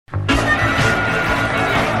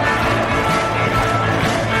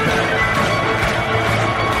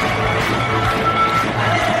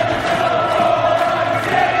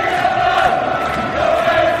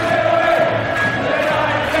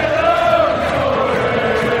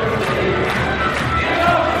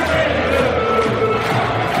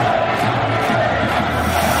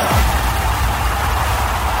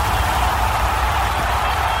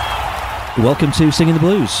Welcome to Singing the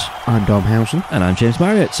Blues. I'm Dom Housen. And I'm James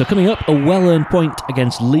Marriott. So coming up, a well-earned point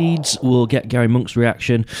against Leeds. We'll get Gary Monk's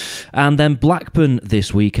reaction. And then Blackburn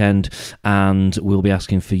this weekend. And we'll be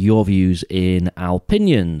asking for your views in our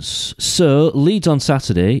opinions. So, Leeds on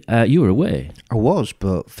Saturday. You were away. I was,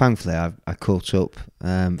 but thankfully I caught up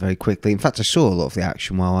very quickly. In fact, I saw a lot of the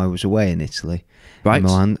action while I was away in Italy. Right.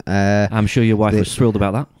 Milan. I'm sure your wife was thrilled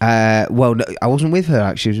about that. Well, no, I wasn't with her,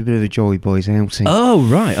 actually. It was a bit of a Jolly Boys outing. Oh,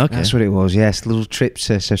 right. Okay. That's what it was, yes. A little trip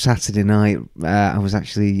to... So Saturday night, I was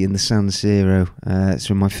actually in the San Siro.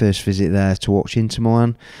 So my first visit there to watch Inter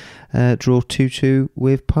Milan draw 2-2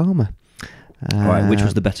 with Parma. Right, which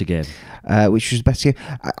was the better game? Which was the better game.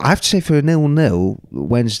 I have to say, for a 0-0,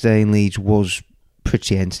 Wednesday in Leeds was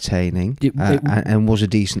pretty entertaining and was a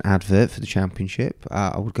decent advert for the Championship.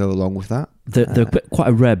 I would go along with that. They're quite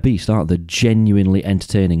a rare beast, aren't they? Genuinely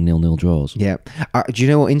entertaining 0-0 draws. Yeah. Do you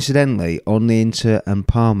know what, incidentally, on the Inter and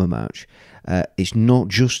Parma match, it's not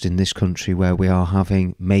just in this country where we are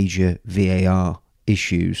having major VAR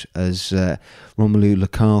issues, as Romelu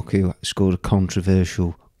Lukaku scored a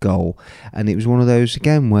controversial goal, and it was one of those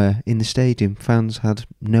again where in the stadium fans had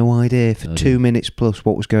no idea for 2 minutes plus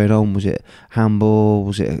what was going on. Was it handball?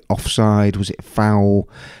 Was it offside? Was it foul?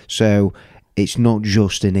 So it's not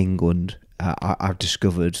just in England. I've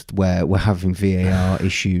discovered where we're having VAR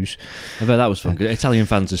issues. I bet that was fun. Italian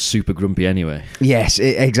fans are super grumpy anyway. Yes,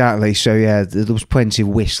 exactly. So yeah, there was plenty of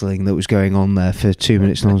whistling that was going on there for 2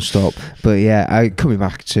 minutes non-stop. But yeah, coming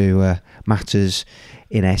back to matters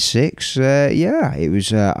in Essex, it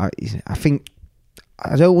was. I think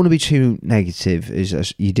I don't want to be too negative,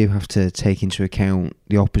 as you do have to take into account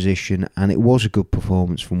the opposition, and it was a good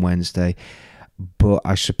performance from Wednesday. But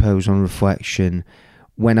I suppose on reflection,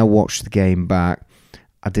 when I watched the game back,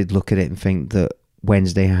 I did look at it and think that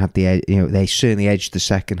Wednesday had the edge. They certainly edged the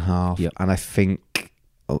second half, yep. And I think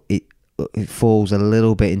it falls a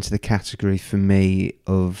little bit into the category for me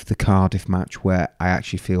of the Cardiff match, where I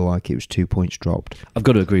actually feel like it was 2 points dropped. I've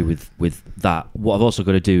got to agree with that. What I've also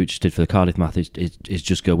got to do, which I did for the Cardiff match, is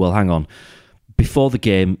just go, well, hang on. Before the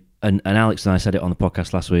game, and Alex and I said it on the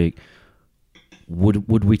podcast last week,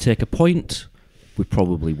 would we take a point? We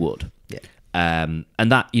probably would. Yeah. And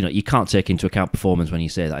that, you can't take into account performance when you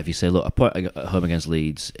say that. If you say, look, a point at home against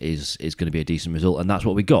Leeds is going to be a decent result, and that's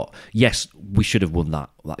what we got. Yes, we should have won that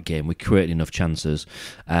game. We created enough chances,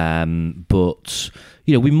 but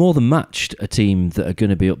we more than matched a team that are going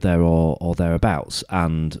to be up there or thereabouts.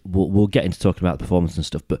 And we'll get into talking about the performance and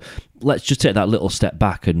stuff. But let's just take that little step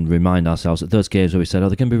back and remind ourselves that those games where we said, they're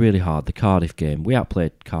going to be really hard. The Cardiff game, we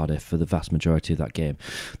outplayed Cardiff for the vast majority of that game.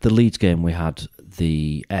 The Leeds game, we had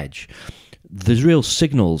the edge. There's real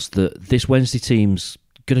signals that this Wednesday team's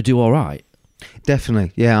going to do all right.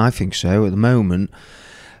 Definitely. Yeah, I think so. At the moment,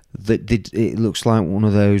 it looks like one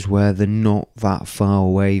of those where they're not that far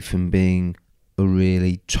away from being a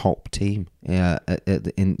really top team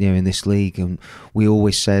in this league. And we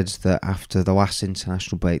always said that after the last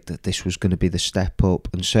international break that this was going to be the step up.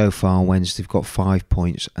 And so far, Wednesday, they've got 5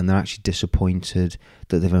 points, and they're actually disappointed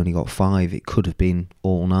that they've only got 5. It could have been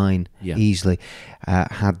all 9 easily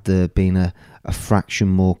had there been a fraction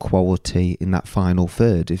more quality in that final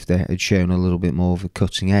third, if they had shown a little bit more of a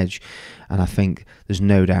cutting edge. And I think there's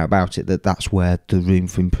no doubt about it that that's where the room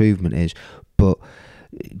for improvement is. But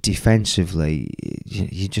defensively,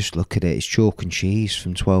 you just look at it, it's chalk and cheese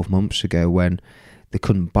from 12 months ago when they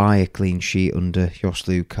couldn't buy a clean sheet under Jos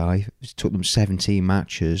Luhukay. It took them 17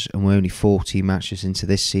 matches, and we're only 14 matches into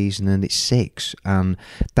this season, and it's 6. And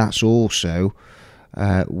that's also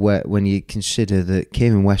when you consider that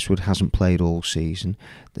Kieran Westwood hasn't played all season,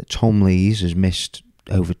 that Tom Lees has missed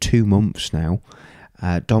over 2 months now.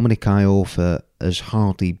 Dominic Iorfa has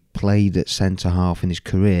hardly played at centre-half in his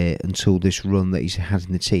career until this run that he's had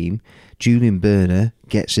in the team. Julian Berner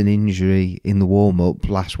gets an injury in the warm-up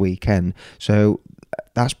last weekend. So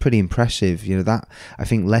that's pretty impressive. That I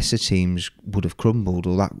think lesser teams would have crumbled,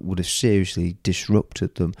 or that would have seriously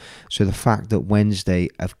disrupted them. So the fact that Wednesday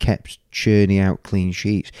have kept churning out clean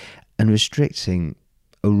sheets and restricting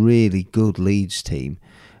a really good Leeds team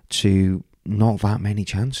to not that many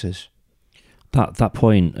chances. That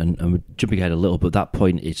point, and we're jumping ahead a little, but that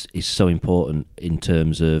point is so important in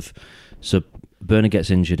terms of, so Berner gets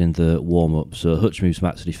injured in the warm-up, so Hutch moves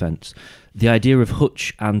back to defence. The idea of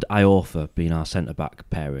Hutch and Iorfa being our centre-back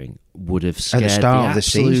pairing would have scared at the start of the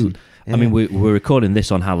season. I mean, we're recording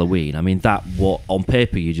this on Halloween. I mean, what on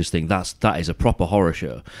paper you just think that is a proper horror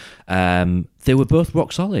show. They were both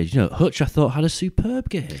rock solid. You know, Hutch I thought had a superb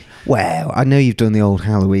game. Well, I know you've done the old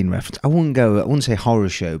Halloween reference. I wouldn't say horror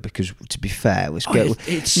show because, to be fair,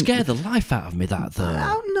 it scared the life out of me. That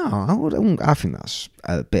though. I think that's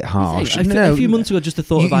a bit harsh. A few months ago, just the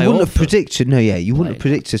thought of you wouldn't have predicted. No, yeah, you wouldn't have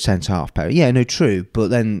predicted centre half pair. Yeah, no, true. But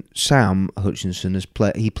then Sam Hutchinson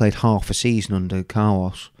he played half a season under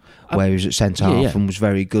Carlos, where he was at centre half and was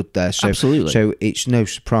very good there. So, absolutely. So it's no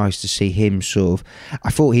surprise to see him sort of. I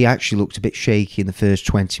thought he actually looked a bit shaky in the first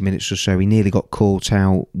 20 minutes or so. He nearly got caught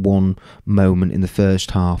out one moment in the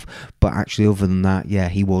first half, but actually, other than that, yeah,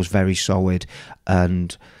 he was very solid.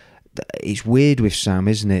 And it's weird with Sam,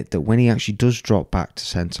 isn't it, that when he actually does drop back to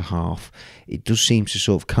centre half, it does seem to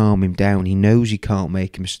sort of calm him down. He knows he can't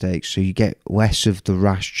make a mistake, so you get less of the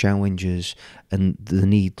rash challenges and the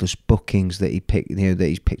needless bookings that he's picked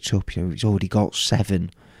up. You know, he's already got 7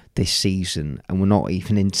 this season, and we're not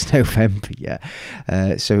even into November yet.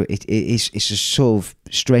 So it's a sort of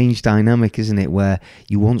strange dynamic, isn't it, where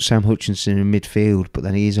you want Sam Hutchinson in midfield, but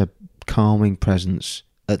then he is a calming presence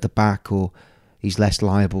at the back, or he's less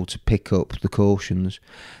liable to pick up the cautions.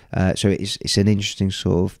 So it's an interesting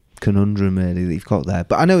sort of conundrum really that you've got there.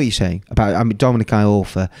 But I know what you're saying about. I mean, Dominic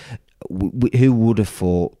Iorfa. Who would have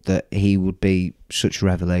thought that he would be such a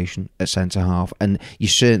revelation at centre half? And you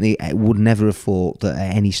certainly would never have thought that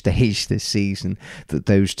at any stage this season that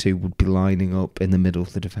those two would be lining up in the middle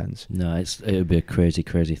of the defence. No, it would be a crazy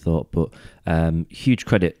thought, but huge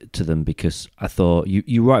credit to them, because I thought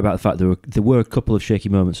you're right about the fact there were a couple of shaky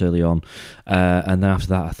moments early on, and then after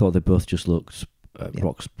that I thought they both just looked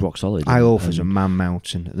rock solid. Iorfa's a man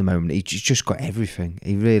mountain at the moment. He's just got everything.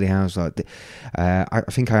 He really has. I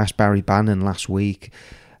think I asked Barry Bannon last week,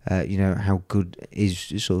 how good is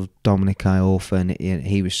sort of Dominic Iorfa, and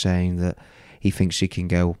he was saying that he thinks he can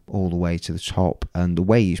go all the way to the top, and the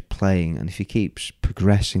way he's playing, and if he keeps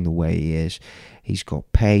progressing the way he is, he's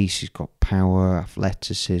got pace, he's got power,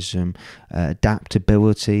 athleticism,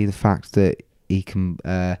 adaptability, the fact that he can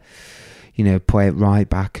play it right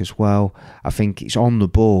back as well. I think it's on the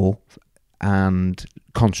ball and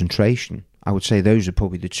concentration. I would say those are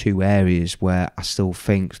probably the 2 areas where I still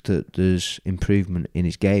think that there's improvement in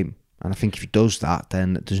his game. And I think if he does that,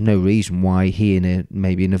 then there's no reason why he, in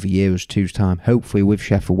maybe another year or two's time, hopefully with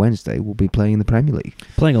Sheffield Wednesday, will be playing in the Premier League.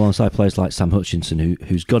 Playing alongside players like Sam Hutchinson,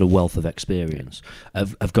 who's got a wealth of experience,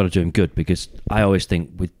 have got to do him good, because I always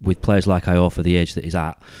think with players like Iorfa, the age that he's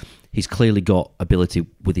at, he's clearly got ability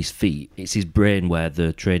with his feet. It's his brain where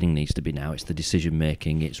the training needs to be now. It's the decision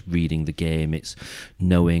making, it's reading the game, it's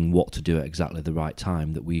knowing what to do at exactly the right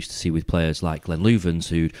time that we used to see with players like Glenn Loovens,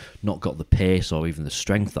 who'd not got the pace or even the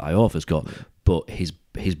strength that Iorfa's got, but his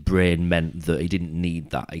brain meant that he didn't need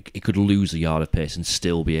that. He could lose a yard of pace and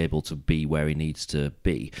still be able to be where he needs to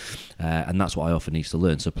be, and that's what Iorfa needs to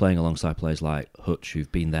learn. So playing alongside players like Hutch,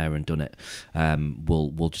 who've been there and done it,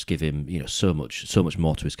 will just give him so much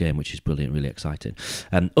more to his game, which is brilliant, really exciting.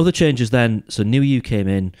 Other changes then. So New You came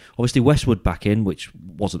in, obviously Westwood back in, which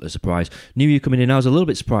wasn't a surprise. New You coming in, I was a little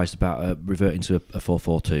bit surprised about reverting to a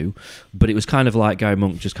 4-4-2, but it was kind of like Gary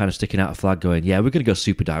Monk just kind of sticking out a flag, going, "Yeah, we're going to go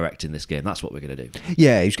super direct in this game. That's what we're going to do."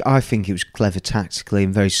 Yeah, I think it was clever tactically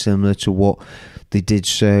and very similar to what they did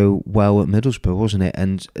so well at Middlesbrough, wasn't it?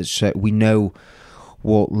 And so we know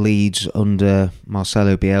what Leeds under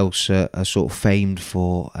Marcelo Bielsa are sort of famed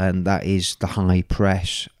for, and that is the high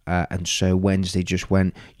press. And so Wednesday just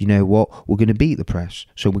went, you know what, we're going to beat the press.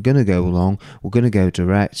 So we're going to go long, we're going to go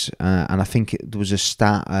direct. And I think there was a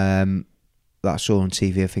stat that I saw on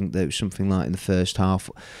TV, I think that it was something like in the first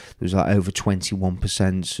half, there was like over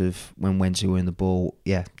 21% of when Wednesday were in the ball,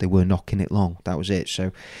 they were knocking it long. That was it.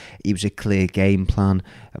 So it was a clear game plan,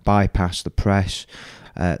 bypass the press.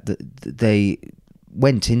 They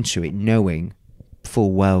went into it knowing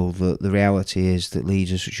full well that the reality is that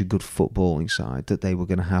Leeds are such a good footballing side that they were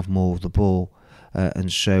going to have more of the ball.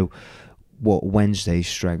 And so what Wednesday's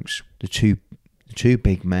strengths, the two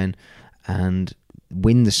big men, and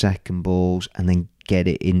win the second balls and then get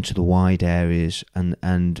it into the wide areas,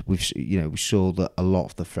 and we saw that a lot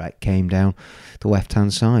of the threat came down the left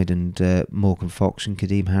hand side, and Morgan Fox and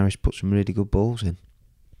Kadeem Harris put some really good balls in.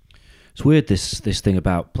 It's weird this thing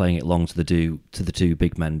about playing it long to the two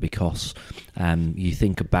big men, because you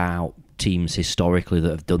think about teams historically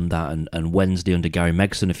that have done that, and Wednesday under Gary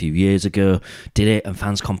Megson a few years ago did it, and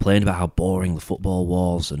fans complained about how boring the football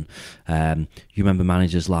was, and you remember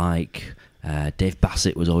managers like Dave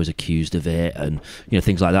Bassett was always accused of it, and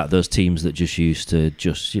things like that. Those teams that just used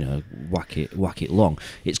to whack it long.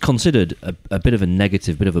 It's considered a bit of a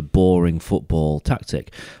negative, bit of a boring football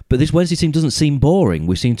tactic. But this Wednesday team doesn't seem boring.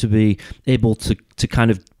 We seem to be able to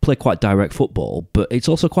kind of play quite direct football, but it's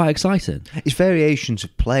also quite exciting. It's variations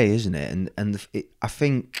of play, isn't it? I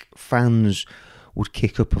think fans would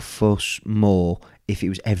kick up a fuss more if it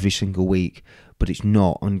was every single week, but it's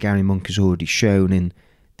not. And Gary Monk has already shown in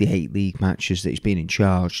the 8 league matches that he's been in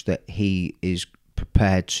charge that he is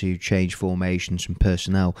prepared to change formations and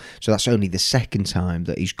personnel. So that's only the second time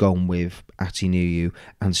that he's gone with Atdhe Nuhiu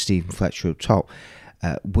and Stephen Fletcher up top.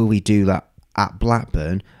 Will he do that at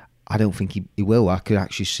Blackburn? I don't think he will. I could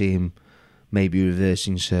actually see him maybe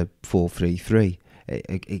reversing to 4-3-3.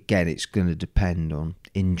 Again, it's going to depend on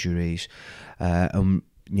injuries. They're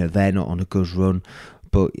not on a good run,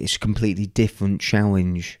 but it's a completely different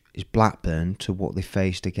challenge is Blackburn to what they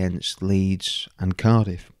faced against Leeds and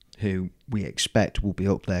Cardiff, who we expect will be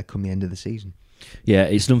up there come the end of the season. Yeah,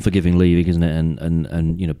 it's an unforgiving league, isn't it?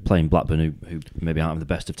 And playing Blackburn, who maybe aren't having the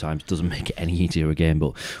best of times, doesn't make it any easier again.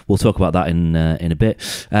 But we'll talk about that in a bit.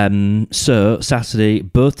 So Saturday,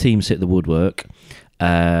 both teams hit the woodwork.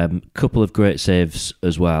 Couple of great saves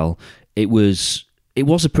as well. It was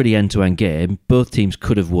a pretty end-to-end game. Both teams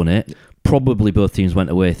could have won it. Probably both teams went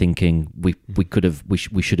away thinking we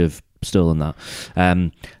should have stolen that.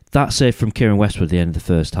 That save from Kieran Westwood at the end of the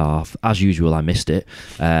first half, as usual, I missed it.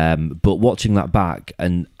 But watching that back,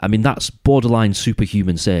 and I mean, that's borderline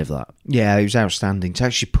superhuman save, that. Yeah, it was outstanding. To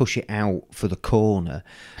actually push it out for the corner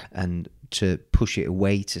and to push it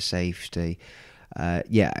away to safety. I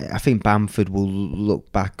think Bamford will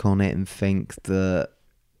look back on it and think that,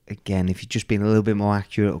 again, if he'd just been a little bit more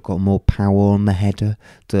accurate or got more power on the header,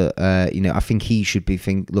 that I think he should be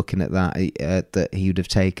looking at that he would have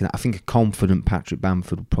taken. I think a confident Patrick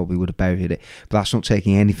Bamford probably would have buried it, but that's not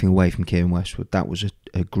taking anything away from Kieran Westwood. That was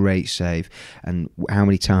a great save, and how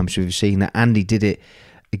many times have we seen that? Andy did it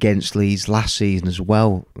against Leeds last season as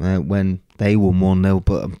well when they won 1-0,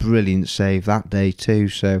 but a brilliant save that day too.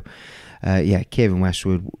 So Kieran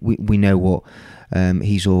Westwood, we know what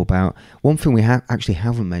he's all about. One thing we actually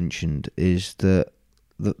haven't mentioned is that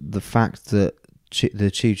the fact that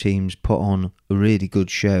the two teams put on a really good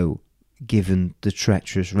show, given the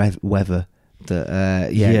treacherous weather.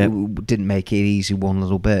 That it didn't make it easy one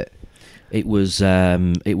little bit. It was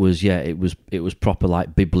proper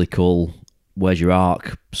like biblical. Where's your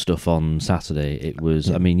ark stuff on Saturday? It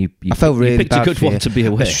was. I mean, you felt really picked bad a good one to be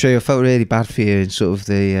away. That's true. I felt really bad for you in sort of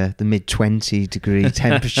the mid 20 degree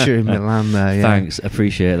temperature in Milan there. Yeah. Thanks,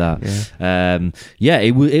 appreciate that. Yeah.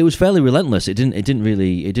 It was fairly relentless. It didn't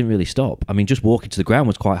really stop. I mean, just walking to the ground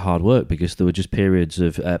was quite hard work because there were just periods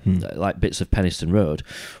of like bits of Penistone Road,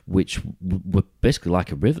 which were basically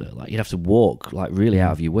like a river. Like you'd have to walk like really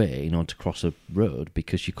out of your way in order to cross a road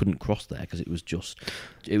because you couldn't cross there because it was just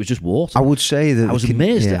water. I would say that I was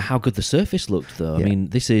amazed at how good the surface looked, though. I mean,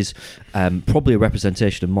 this is probably a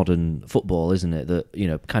representation of modern football, isn't it?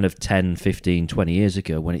 That, kind of 10, 15, 20 years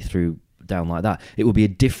ago when it threw down like that, it would be a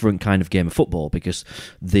different kind of game of football because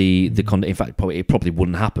in fact, it probably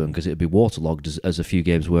wouldn't happen because it would be waterlogged as a few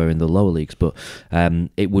games were in the lower leagues, but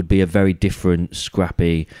it would be a very different,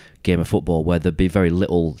 scrappy game of football where there'd be very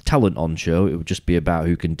little talent on show. It would just be about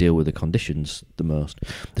who can deal with the conditions the most.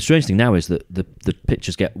 The strange thing now is that the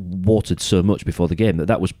pitches get watered so much before the game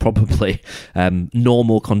that was probably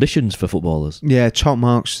normal conditions for footballers. Yeah, top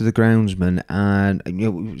marks to the groundsman, and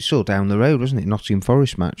we saw down the road, wasn't it? Nottingham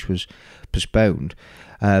Forest match was postponed,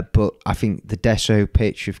 but I think the Desso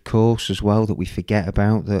pitch, of course, as well, that we forget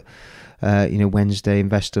about, that Wednesday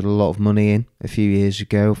invested a lot of money in a few years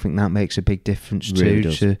ago. I think that makes a big difference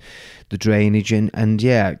really to the drainage and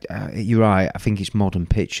you're right. I think it's modern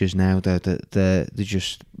pitches now. They're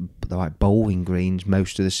like bowling greens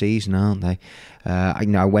most of the season, aren't they?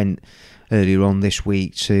 I went earlier on this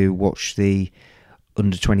week to watch the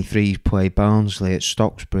under-23s play Barnsley at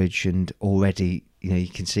Stocksbridge, and already you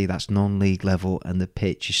can see that's non-league level and the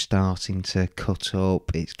pitch is starting to cut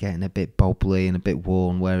up. It's getting a bit bobbly and a bit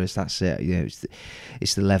worn, whereas that's it.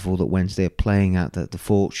 It's the level that Wednesday are playing at, that they're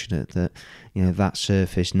fortunate that that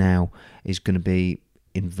surface now is going to be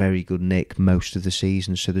in very good nick most of the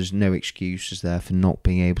season, so there's no excuses there for not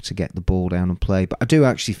being able to get the ball down and play. But I do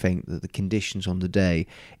actually think that the conditions on the day,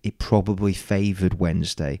 it probably favoured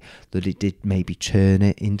Wednesday, that it did maybe turn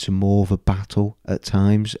it into more of a battle at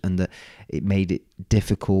times, and that it made it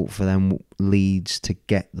difficult for them Leeds to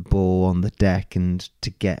get the ball on the deck and to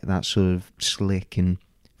get that sort of slick and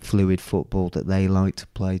fluid football that they like to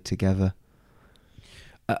play together.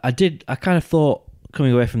 I kind of thought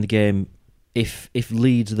coming away from the game, if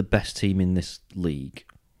Leeds are the best team in this league,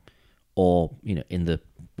 or in the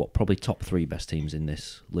probably top 3 best teams in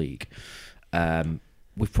this league,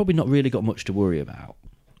 we've probably not really got much to worry about.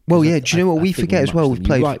 Well, yeah. Do you know what we forget as well? We've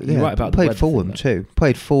played. You're right about played Fulham too.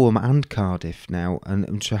 Played Fulham and Cardiff now,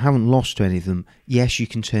 and so haven't lost to any of them. Yes, you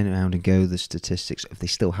can turn it around and go the statistics if they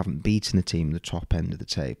still haven't beaten a team at the top end of the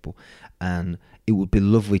table, and it would be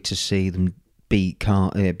lovely to see them beat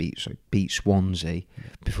Swansea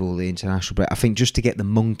before the international break. I think just to get the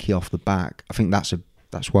monkey off the back. I think that's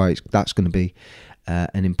why that's going to be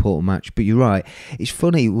an important match. But you're right. It's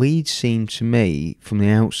funny. Leeds seem to me from the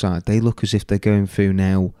outside, they look as if they're going through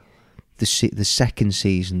now the second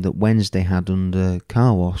season that Wednesday had under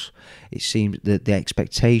Carlos. It seems that the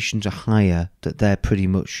expectations are higher, that they're pretty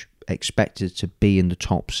much expected to be in the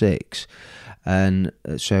top 6. And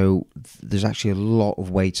so there's actually a lot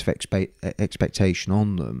of weight of expectation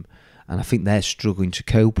on them. And I think they're struggling to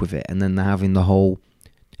cope with it. And then they're having the whole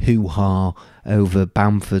hoo-ha over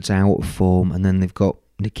Bamford's out of form, and then they've got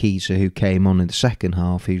Nikita, who came on in the second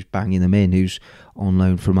half, who's banging them in, who's on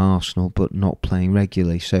loan from Arsenal but not playing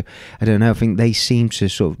regularly. So I don't know, I think they seem to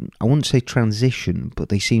sort of, I wouldn't say transition, but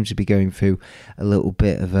they seem to be going through a little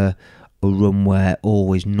bit of a run where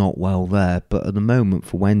always not well there. But at the moment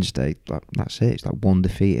for Wednesday, that's it. It's like 1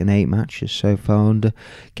 defeat in 8 matches so far under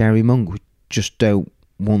Gary Monk. We just don't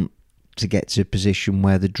want to get to a position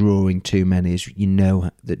where they're drawing too many, as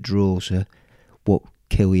that draws are what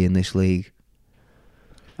kill you in this league.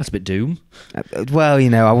 That's a bit doom. Well,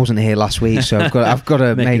 I wasn't here last week, so I've got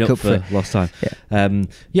to make up for lost time.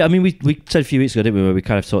 Yeah. I mean, we said a few weeks ago, didn't we, where we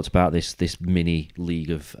kind of talked about this mini league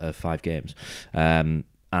of 5 games, and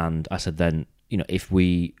I said then, if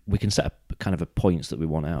we can set up kind of a points that we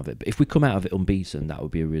want out of it, but if we come out of it unbeaten, that would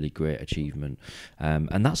be a really great achievement,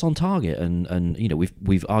 and that's on target. And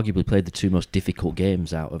we've arguably played the 2 most difficult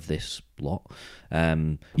games out of this lot.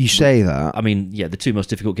 You say that? I mean, yeah, the 2 most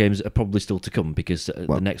difficult games are probably still to come, because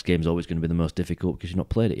the next game is always going to be the most difficult because you've not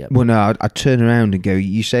played it yet. Well, no, I'd turn around and go,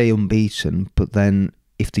 you say unbeaten, but then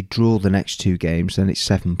if they draw the next 2 games, then it's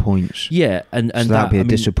 7 points. Yeah, and so that'd be a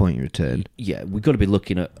disappointing return. Yeah, we've got to be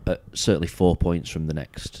looking at certainly 4 points from the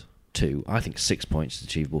next 2. I think 6 points is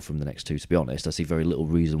achievable from the next 2. To be honest, I see very little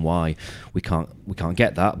reason why we can't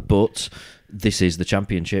get that. But this is the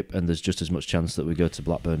Championship, and there's just as much chance that we go to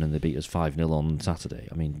Blackburn and they beat us 5-0 on Saturday.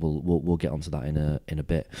 I mean, we'll get onto that in a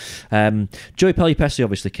bit. Joey Pelupessy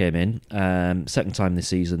obviously came in, second time this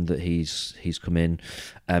season that he's come in.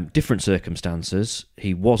 Different circumstances.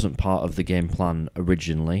 He wasn't part of the game plan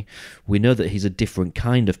originally. We know that he's a different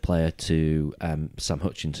kind of player to Sam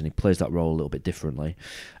Hutchinson. He plays that role a little bit differently.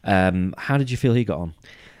 How did you feel he got on?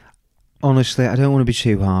 Honestly, I don't want to be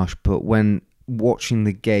too harsh, but when watching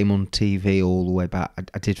the game on TV all the way back,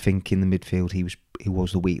 I did think in the midfield he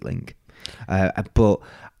was the weak link. But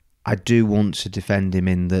I do want to defend him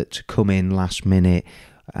in that to come in last minute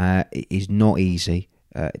is not easy.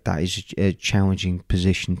 That is a challenging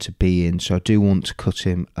position to be in. So I do want to cut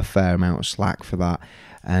him a fair amount of slack for that.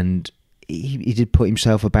 And he did put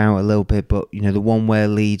himself about a little bit, but the one where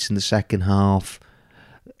Leeds in the second half,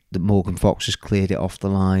 that Morgan Fox has cleared it off the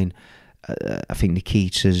line. I think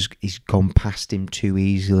Nikita's he's gone past him too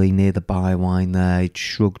easily near the byline there. He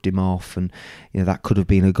shrugged him off, and that could have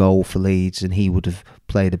been a goal for Leeds, and he would have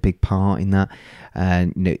played a big part in that.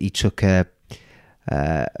 And he took a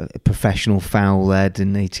professional foul there,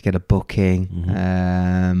 didn't he, to get a booking.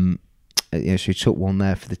 Mm-hmm. So he took one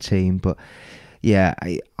there for the team. But yeah,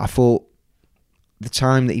 I thought the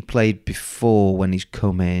time that he played before when he's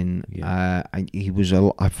come in, I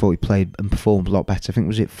thought he played and performed a lot better. I think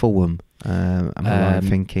was it Fulham. Am I right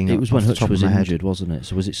thinking? It was when Hutch was injured, wasn't it?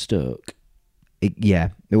 So was it Stoke?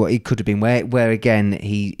 It could have been where again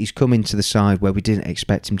he's come into the side where we didn't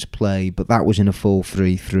expect him to play, but that was in a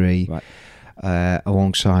 4-3-3. Right.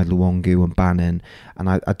 Alongside Luongo and Bannon, and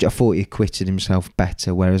I thought he acquitted himself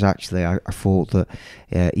better, whereas actually I thought that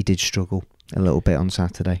he did struggle a little bit on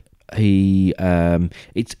Saturday.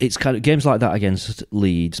 It's kind of games like that against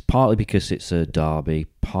Leeds, partly because it's a derby,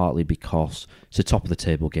 partly because it's a top of the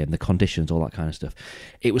table game, the conditions, all that kind of stuff.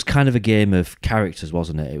 It was kind of a game of characters,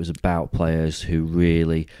 wasn't it? It was about players who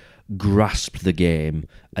really grasped the game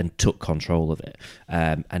and took control of it,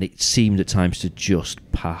 and it seemed at times to just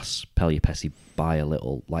pass Pelupessy by a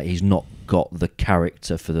little. Like, he's not got the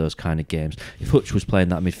character for those kind of games. If Hutch was playing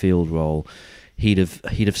that midfield role, he'd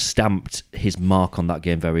have stamped his mark on that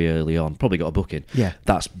game very early on. Probably got a booking. Yeah.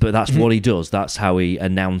 That's what he does. That's how he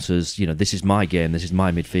announces, this is my game, this is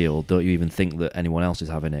my midfield. Don't you even think that anyone else is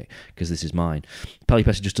having it, because this is mine. Pelly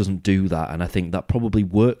Pessi just doesn't do that, and I think that probably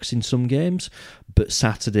works in some games. But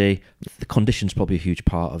Saturday, the conditions probably a huge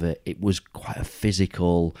part of it. It was quite a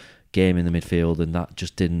physical game in the midfield, and that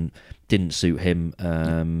just didn't suit him.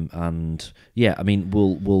 And yeah, I mean,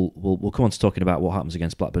 we'll come on to talking about what happens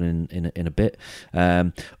against Blackburn in a bit.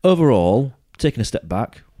 Overall, taking a step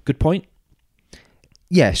back, good point.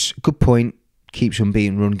 Yes, good point. Keeps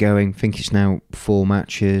unbeaten run going. I think it's now 4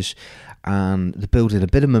 matches, and they're building a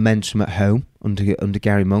bit of momentum at home under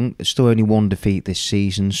Gary Monk. There's still only 1 defeat this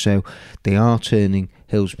season, so they are turning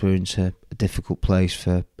Hillsborough into a difficult place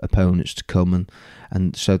for opponents to come,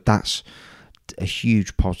 and so that's a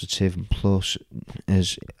huge positive and plus,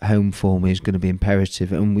 as home form is going to be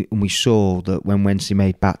imperative. And we saw that when Wednesday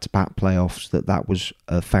made back-to-back playoffs, that was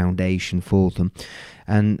a foundation for them,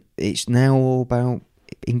 and it's now all about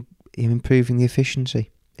improving the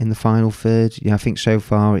efficiency in the final third. I think so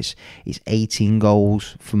far it's 18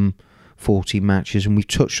 goals from 14 matches, and we've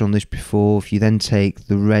touched on this before. If you then take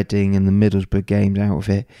the Reading and the Middlesbrough games out of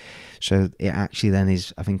it, so it actually then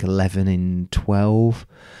is, I think, 11 in 12.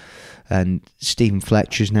 And Stephen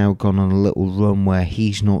Fletcher's now gone on a little run where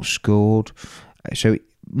he's not scored. So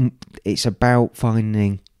it's about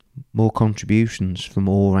finding more contributions from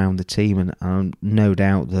all around the team, and no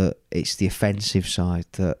doubt that it's the offensive side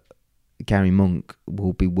that Gary Monk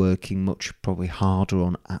will be working much probably harder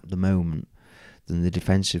on at the moment than the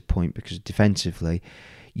defensive point, because defensively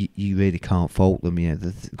you really can't fault them.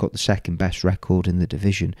 They've got the second best record in the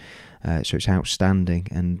division, so it's outstanding,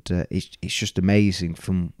 and it's just amazing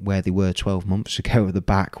from where they were 12 months ago at the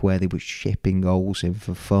back, where they were shipping goals in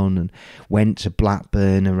for fun, and went to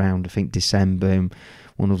Blackburn around, I think, December in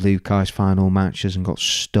one of Lukai's final matches and got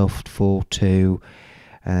stuffed 4-2,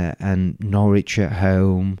 and Norwich at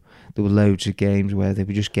home. There were loads of games where they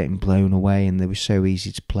were just getting blown away and they were so easy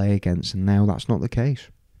to play against, and now that's not the case.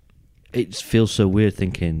 It feels so weird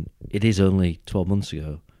thinking it is only 12 months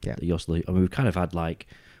ago that Josli. I mean, we've kind of had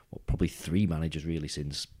probably 3 managers really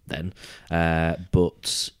since then,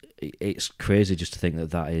 but it's crazy just to think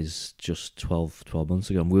that is just 12 months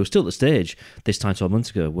ago. And we were still at the stage this time 12 months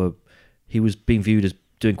ago where he was being viewed as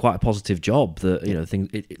doing quite a positive job. That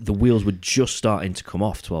the wheels were just starting to come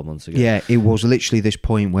off 12 months ago. Yeah, it was literally this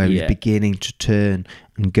point where he was beginning to turn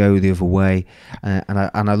and go the other way. And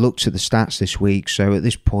I looked at the stats this week. So at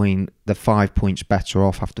this point, they're 5 points better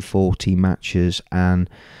off after 14 matches and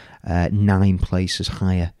 9 places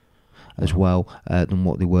higher as well than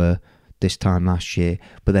what they were this time last year.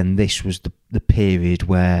 But then this was the period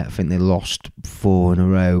where I think they lost 4 in a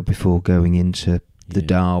row before going into the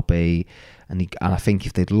derby. And I think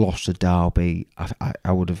if they'd lost a derby, I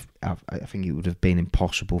think it would have been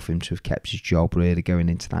impossible for him to have kept his job really going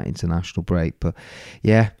into that international break. But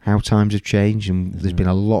yeah, how times have changed, and there's been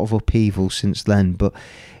a lot of upheaval since then. But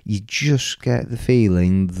you just get the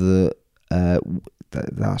feeling that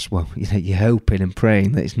you're hoping and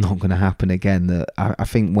praying that it's not going to happen again. That I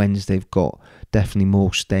think Wednesday've got definitely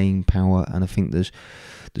more staying power, and I think there's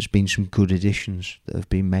been some good additions that have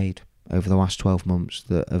been made over the last 12 months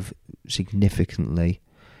that have significantly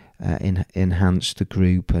enhanced the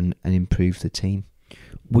group and improved the team.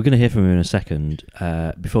 We're going to hear from him in a second.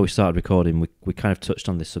 Before we started recording, we kind of touched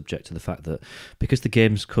on this subject, to the fact that because the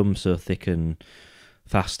games come so thick and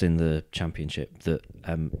fast in the Championship, that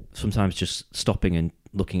sometimes just stopping and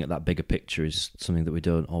looking at that bigger picture is something that we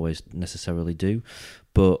don't always necessarily do.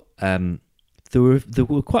 But there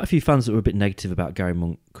were quite a few fans that were a bit negative about Gary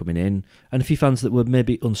Monk coming in, and a few fans that were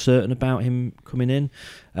maybe uncertain about him coming in.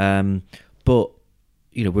 But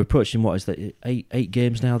we're approaching what is that, eight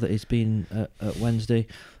games now that he's been at Wednesday.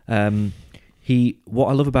 What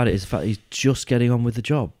I love about it is the fact that he's just getting on with the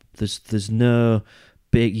job. There's no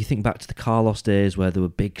big. You think back to the Carlos days where there were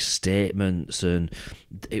big statements, and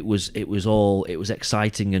it was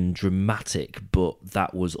exciting and dramatic, but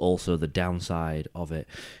that was also the downside of it.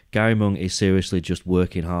 Gary Monk is seriously just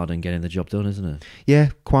working hard and getting the job done, isn't it? Yeah,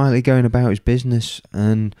 quietly going about his business,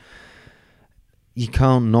 and you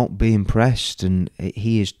can't not be impressed. And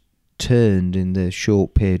he has turned, in the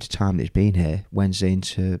short period of time that he's been here, Wednesday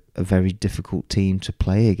into a very difficult team to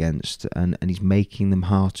play against, and he's making them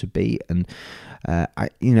hard to beat. And I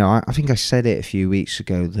think I said it a few weeks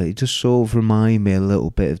ago that it just sort of remind me a little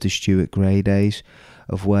bit of the Stuart Gray days,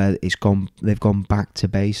 of where they've gone back to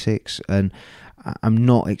basics. And I'm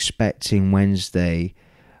not expecting Wednesday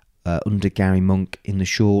under Gary Monk in the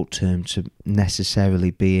short term to necessarily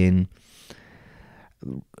be in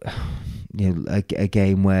a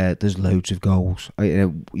game where there's loads of goals.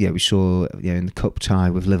 We saw in the cup tie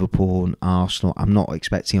with Liverpool and Arsenal. I'm not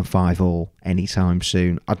expecting a 5-5 anytime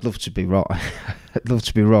soon. I'd love to be wrong. I'd love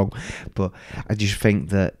to be wrong, but I just think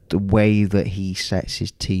that the way that he sets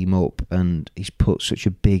his team up, and he's put such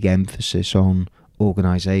a big emphasis on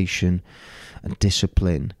organisation and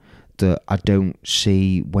discipline, that I don't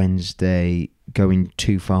see Wednesday going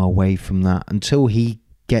too far away from that until he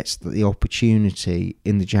gets the opportunity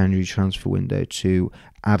in the January transfer window to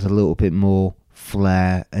add a little bit more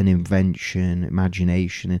flair and invention,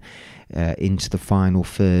 imagination into the final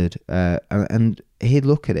third. And he'd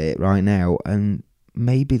look at it right now, and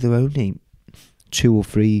maybe they're only 2 or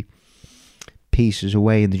 3 pieces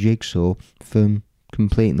away in the jigsaw from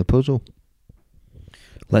completing the puzzle.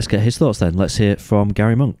 Let's get his thoughts then. Let's hear from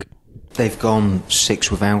Gary Monk. They've gone 6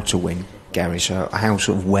 without a win, Gary, so how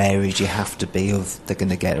sort of wary do you have to be of they're going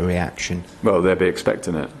to get a reaction? Well, they'll be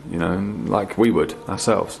expecting it, like we would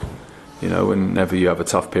ourselves. Whenever you have a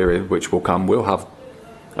tough period, which will come, we'll have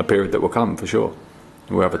a period that will come for sure.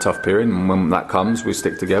 We'll have a tough period, and when that comes, we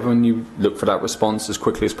stick together and you look for that response as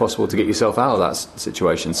quickly as possible to get yourself out of that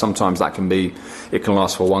situation. Sometimes it can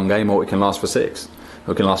last for 1 game, or it can last for 6,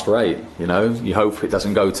 or it can last for 8. You hope it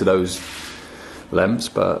doesn't go to those lengths,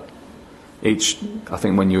 but I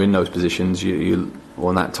think when you're in those positions, you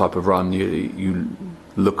on that type of run, you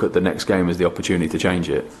look at the next game as the opportunity to change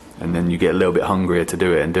it, and then you get a little bit hungrier to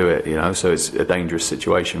do it. So it's a dangerous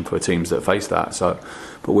situation for teams that face that.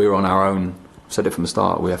 But we're on our own. I've said it from the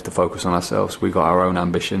start. We have to focus on ourselves. We've got our own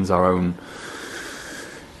ambitions, our own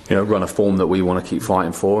run of form that we want to keep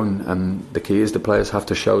fighting for, and the key is the players have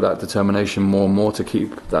to show that determination more and more to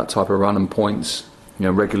keep that type of run and points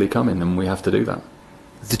regularly coming, and we have to do that.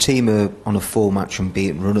 The team are on a 4-match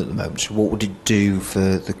unbeaten run at the moment, so what would it do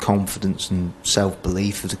for the confidence and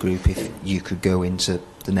self-belief of the group if you could go into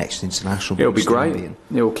the next international? It'll be great.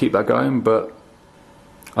 It'll keep that going, but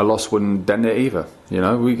a loss wouldn't dent it either.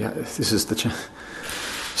 This is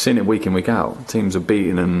seeing it week in, week out. Teams are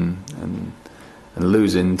beating and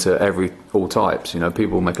losing to all types.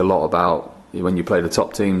 People make a lot about when you play the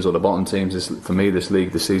top teams or the bottom teams. For me, this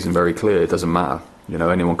league, this season, very clear. It doesn't matter.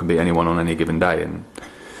 Anyone can beat anyone on any given day, and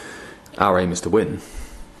our aim is to win.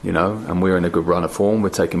 And we're in a good run of form. We're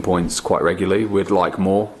taking points quite regularly. We'd like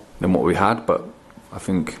more than what we had, but I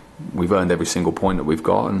think we've earned every single point that we've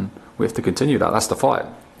got, and we have to continue that. That's the fight.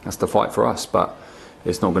 That's the fight for us, but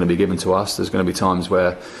it's not going to be given to us. There's going to be times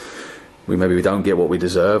where we don't get what we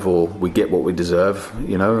deserve, or we get what we deserve,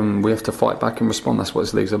 and we have to fight back and respond. That's what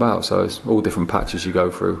this league's about. So it's all different patches you go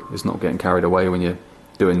through. It's not getting carried away when you're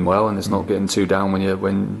doing well, and it's not getting too down when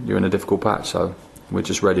you're in a difficult patch. So we're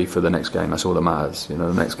just ready for the next game. That's all that matters.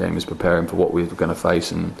 The next game is preparing for what we're going to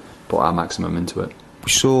face and put our maximum into it.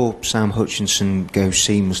 We saw Sam Hutchinson go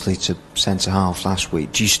seamlessly to centre half last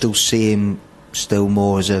week. Do you still see him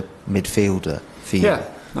more as a midfielder for you? Yeah,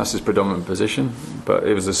 that's his predominant position, but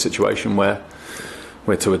it was a situation where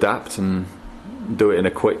we're to adapt and do it in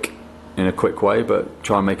a quick way, but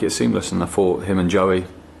try and make it seamless. And I thought him and Joey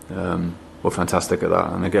were fantastic at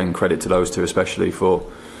that. And again, credit to those two especially for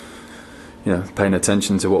paying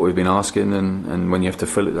attention to what we've been asking, and when you have to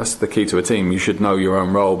fill it, that's the key to a team. You should know your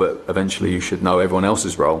own role, but eventually you should know everyone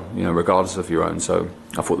else's role, regardless of your own. So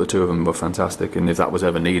I thought the two of them were fantastic, and if that was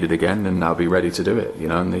ever needed again, then they'll be ready to do it,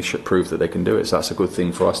 and they should prove that they can do it. So that's a good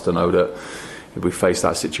thing for us to know, that if we face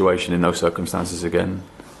that situation in those circumstances again,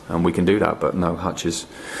 and we can do that. But no, Hutch is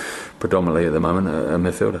predominantly at the moment a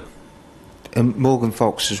midfielder. Morgan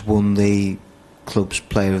Fox has won the club's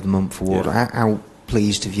Player of the Month award. Yeah. How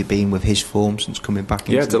pleased have you been with his form since coming back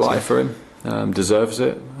into the team? Yeah, delighted for him. Deserves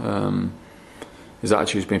it. His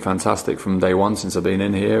attitude's been fantastic from day one since I've been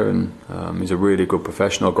in here, and he's a really good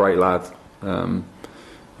professional, great lad.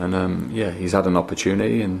 He's had an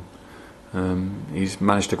opportunity, and he's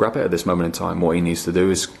managed to grab it at this moment in time. What he needs to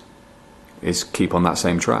do is keep on that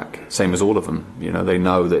same track, same as all of them. They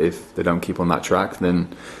know that if they don't keep on that track, then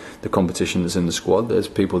the competition that's in the squad, there's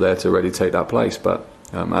people there to really take that place. But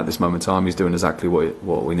at this moment in time, he's doing exactly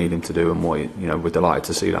what we need him to do, and we're delighted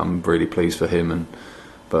to see that. I'm really pleased for him,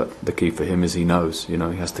 but the key for him is he knows, he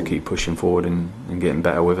has to keep pushing forward and getting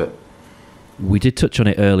better with it. We did touch on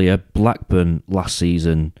it earlier. Blackburn last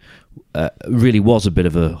season really was a bit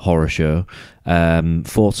of a horror show.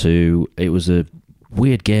 4-2. It was a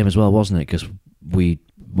weird game as well, wasn't it? Because we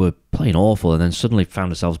were playing awful, and then suddenly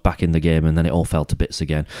found ourselves back in the game, and then it all fell to bits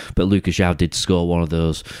again. But Lucas João did score one of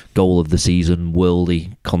those goal of the season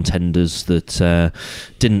worldy contenders that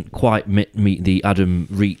didn't quite meet the Adam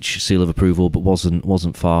Reach seal of approval, but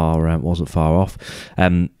wasn't far off.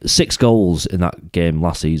 6 goals in that game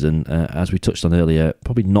last season, as we touched on earlier.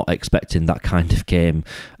 Probably not expecting that kind of game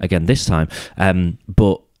again this time,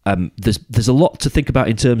 but. There's a lot to think about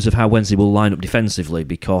in terms of how Wednesday will line up defensively,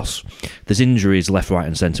 because there's injuries left, right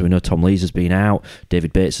and centre. We know Tom Lees has been out,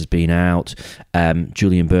 David Bates has been out,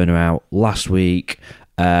 Julian Burner out last week.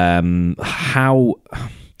 There's an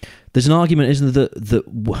argument, isn't there,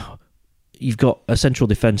 that you've got a central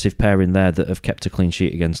defensive pair in there that have kept a clean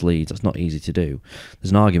sheet against Leeds. That's not easy to do. There's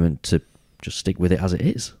an argument to just stick with it as it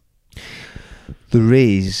is. There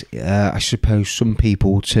is. I suppose some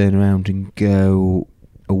people will turn around and go,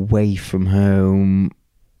 away from home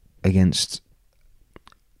against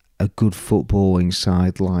a good footballing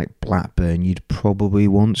side like Blackburn, you'd probably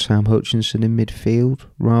want Sam Hutchinson in midfield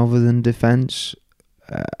rather than defence.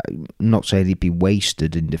 Not saying he'd be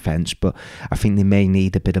wasted in defence, but I think they may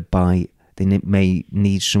need a bit of bite. They may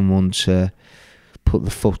need someone to put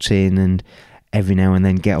the foot in and every now and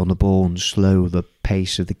then get on the ball and slow the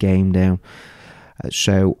pace of the game down.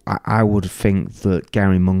 So I would think that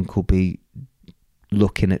Gary Monk will be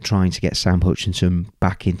looking at trying to get Sam Hutchinson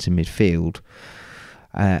back into midfield.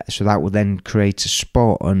 So that will then create a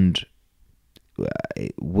spot, and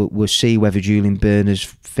we'll see whether Julian Burner's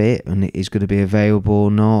fit and is going to be available or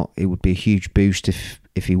not. It would be a huge boost if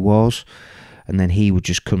he was, and then he would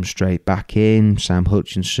just come straight back in. Sam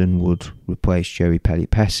Hutchinson would replace Joey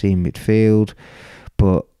Pelipesi in midfield.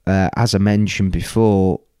 But as I mentioned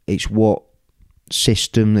before, it's what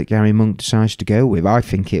system that Gary Monk decides to go with. I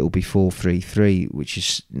think it'll be 4-3-3, which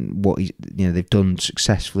is what they've done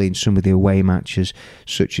successfully in some of the away matches,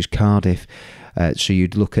 such as Cardiff. So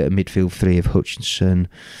you'd look at a midfield 3 of Hutchinson,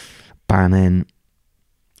 Bannon,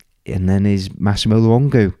 and then is Massimo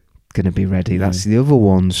Luongo going to be ready? That's the other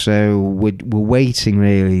one. So we're waiting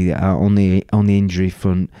really on the injury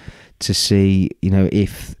front to see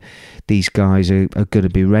if these guys are going to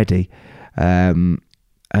be ready.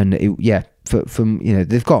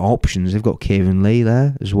 They've got options. They've got Kieran Lee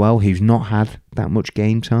there as well, who's not had that much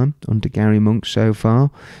game time under Gary Monk so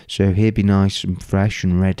far. So he'll be nice and fresh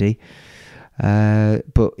and ready.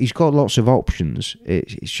 But he's got lots of options.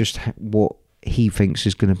 It's just what he thinks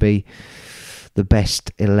is going to be the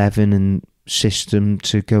best 11 and system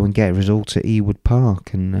to go and get a result at Ewood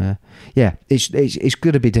Park. And it's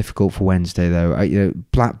going to be difficult for Wednesday though.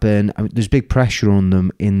 Blackburn, there's big pressure on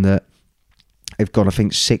them in that they've got, I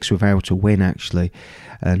think, 6 without a win, actually.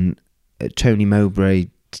 And Tony Mowbray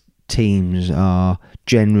teams are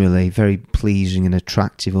generally very pleasing and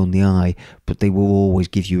attractive on the eye, but they will always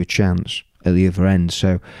give you a chance at the other end.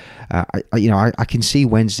 So, I can see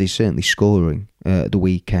Wednesday certainly scoring at the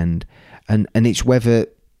weekend. And it's whether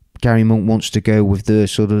Gary Monk wants to go with the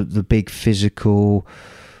sort of the big physical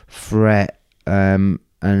threat and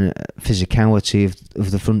physicality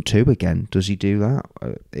of the front 2 again. Does he do that?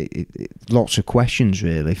 Lots of questions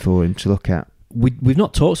really for him to look at. We've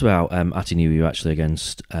not talked about Atinu actually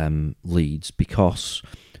against Leeds, because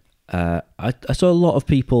I saw a lot of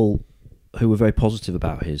people who were very positive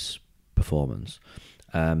about his performance.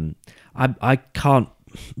 I can't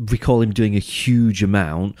recall him doing a huge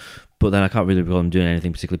amount, but then I can't really recall him doing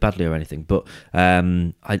anything particularly badly or anything. But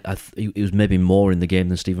it was maybe more in the game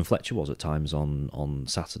than Stephen Fletcher was at times on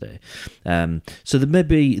Saturday. So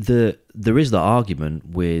there is that argument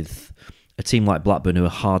with a team like Blackburn, who are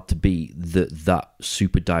hard to beat, that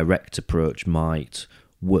super direct approach might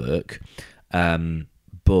work.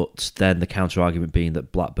 But then the counter argument being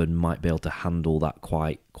that Blackburn might be able to handle that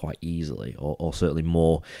quite easily, or certainly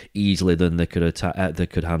more easily than they could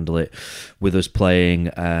handle it with us playing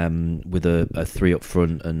with a 3 up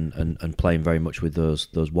front and playing very much with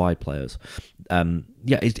those wide players.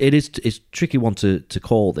 It's a tricky one to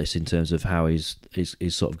call this in terms of how he's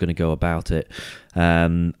sort of going to go about it.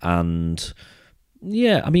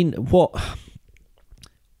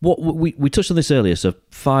 What we touched on this earlier, so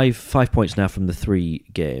 5 points now from the 3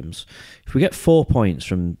 games. If we get 4 points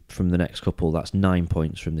from the next couple, that's 9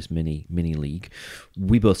 points from this mini league.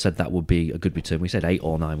 We both said that would be a good return. We said 8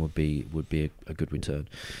 or 9 would be a good return.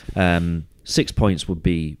 6 points would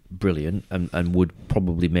be brilliant and would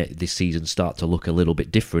probably make this season start to look a little bit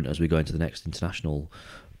different as we go into the next international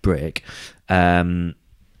break. Are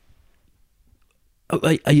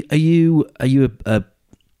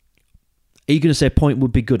you going to say a point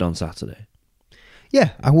would be good on Saturday? Yeah,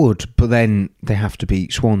 I would, but then they have to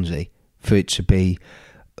beat Swansea for it to be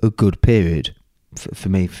a good period for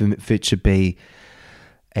me. For it to be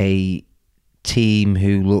a team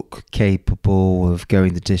who look capable of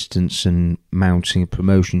going the distance and mounting a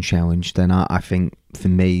promotion challenge, then I think for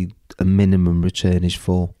me a minimum return is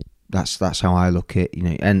 4. That's how I look at it, you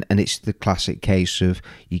know, and it's the classic case of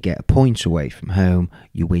you get a point away from home,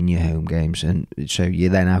 you win your home games, and so you're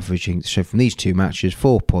then averaging. So from these 2 matches,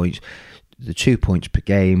 4 points, the 2 points per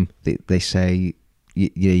game. They say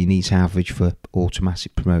you need to average for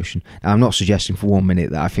automatic promotion. Now, I'm not suggesting for 1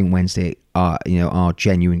 minute that I think Wednesday are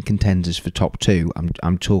genuine contenders for top 2.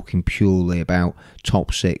 I'm talking purely about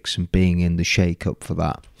top 6 and being in the shake-up for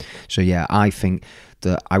that. So yeah, I think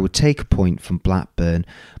that I would take a point from Blackburn,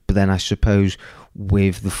 but then I suppose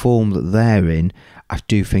with the form that they're in, I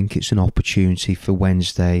do think it's an opportunity for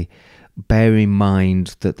Wednesday. Bear in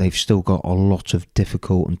mind that they've still got a lot of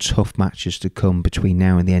difficult and tough matches to come between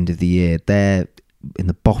now and the end of the year. They're in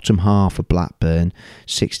the bottom half of Blackburn,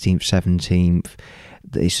 16th, 17th.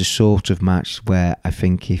 It's a sort of match where I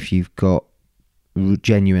think if you've got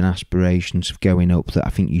genuine aspirations of going up, that I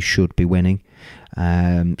think you should be winning.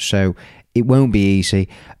 So it won't be easy.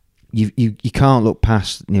 You can't look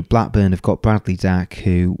past, you know, Blackburn have got Bradley Dack,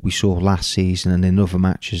 who we saw last season and in other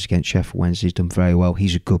matches against Sheffield Wednesday has done very well.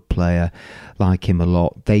 He's a good player, like him a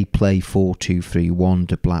lot. They play 4-2-3-1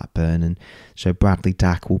 to Blackburn, and so Bradley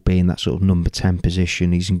Dack will be in that sort of number 10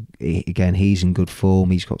 position. He's in good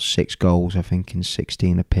form. He's got 6 goals, I think, in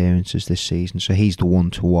 16 appearances this season, so he's the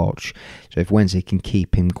one to watch. So if Wednesday can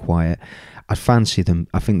keep him quiet, I'd fancy them.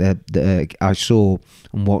 I think I saw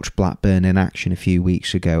and watched Blackburn in action a few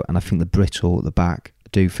weeks ago, and I think they're brittle at the back. I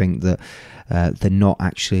do think that they're not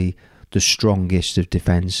actually the strongest of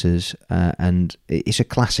defences, and it's a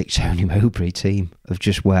classic Tony Mowbray team of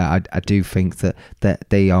just where I do think that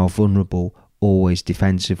they are vulnerable always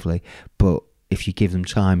defensively, but if you give them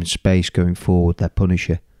time and space going forward, they'll punish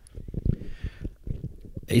you.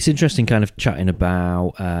 It's interesting kind of chatting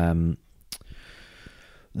about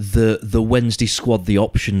the Wednesday squad, the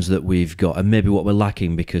options that we've got, and maybe what we're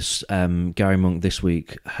lacking, because Gary Monk this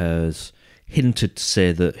week has hinted to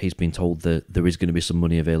say that he's been told that there is going to be some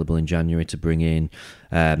money available in January to bring in,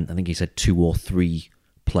 I think he said 2 or 3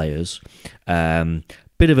 players.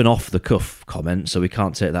 Bit of an off-the-cuff comment, so we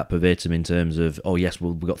can't take that verbatim in terms of, oh yes,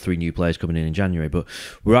 well, we've got 3 new players coming in January, but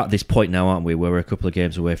we're at this point now, aren't we, where we're a couple of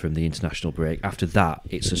games away from the international break. After that,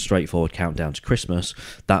 it's a straightforward countdown to Christmas.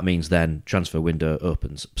 That means then transfer window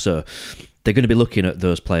opens. So they're going to be looking at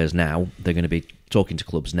those players now. They're going to be talking to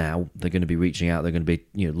clubs now. They're going to be reaching out. They're going to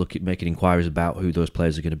be making inquiries about who those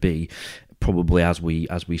players are going to be, probably as we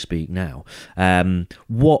speak now.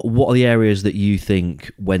 What are the areas that you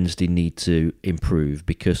think Wednesday need to improve?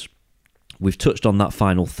 Because we've touched on that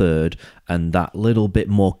final third and that little bit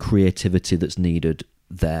more creativity that's needed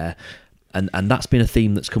there, and that's been a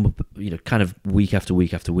theme that's come up, kind of week after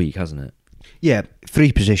week after week, hasn't it? Yeah,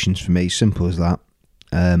 3 positions for me, simple as that.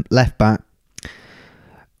 Left back,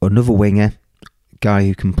 another winger, guy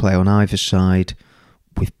who can play on either side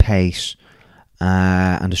with pace,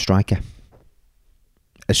 and a striker.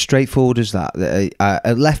 As straightforward as that.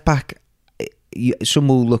 A left back, some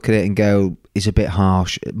will look at it and go, is a bit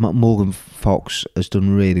harsh. Morgan Fox has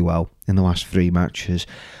done really well in the last 3 matches,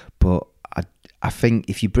 but I think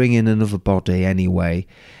if you bring in another body anyway,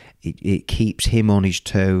 it keeps him on his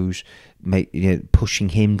toes, pushing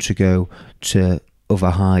him to go to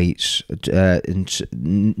other heights, and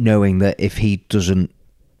knowing that if he doesn't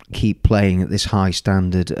keep playing at this high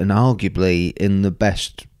standard and arguably in the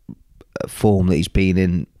best form that he's been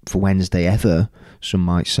in for Wednesday ever, some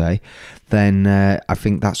might say, then I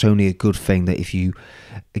think that's only a good thing, that if you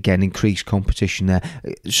again increase competition there,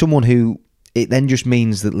 someone who, it then just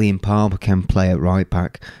means that Liam Palmer can play at right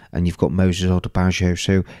back and you've got Moses Odubajo,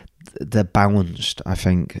 so they're balanced, I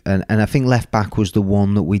think, and I think left back was the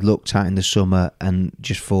one that we looked at in the summer and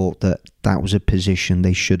just thought that was a position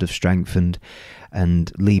they should have strengthened.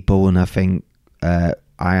 And Lee Bullen, I think, I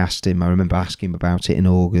remember asking him about it in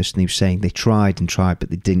August, and he was saying they tried and tried,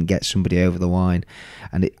 but they didn't get somebody over the line.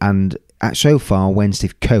 And so far, Wednesday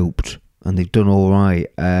have coped, and they've done all right.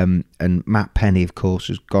 And Matt Penny, of course,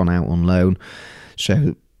 has gone out on loan.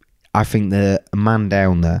 So I think they're a man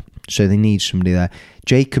down there, so they need somebody there.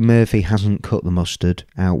 Jacob Murphy hasn't cut the mustard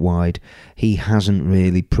out wide. He hasn't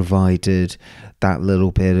really provided that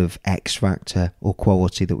little bit of X factor or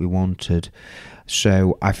quality that we wanted.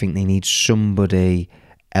 So I think they need somebody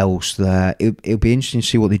else there. It'll be interesting to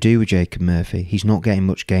see what they do with Jacob Murphy. He's not getting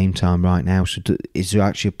much game time right now, so is there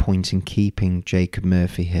actually a point in keeping Jacob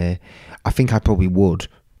Murphy here? I think I probably would,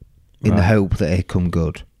 in the hope that he'd come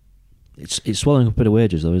good. It's swallowing up a bit of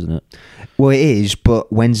wages though, isn't it? Well, it is,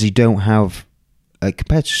 but Wednesday don't have,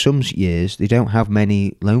 compared to some years, they don't have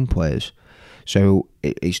many loan players. So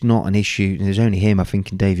it's not an issue. There's only him, I think,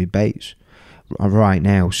 and David Bates right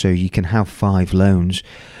now. So you can have 5 loans.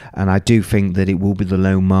 And I do think that it will be the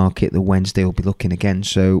loan market that Wednesday will be looking again.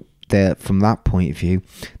 So from that point of view,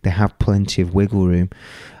 they have plenty of wiggle room.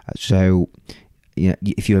 So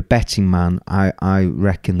if you're a betting man, I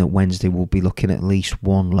reckon that Wednesday will be looking at least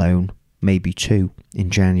 1 loan, maybe 2 in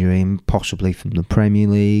January, and possibly from the Premier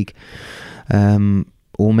League.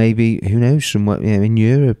 Or maybe, who knows, somewhere in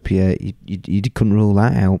Europe. Yeah, you couldn't rule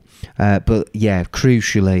that out. But yeah,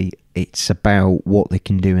 crucially, it's about what they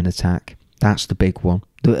can do in attack. That's the big one.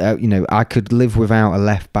 I could live without a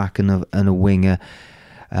left back and a winger.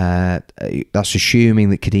 That's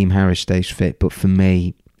assuming that Kadeem Harris stays fit. But for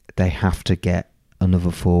me, they have to get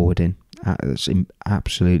another forward in. That's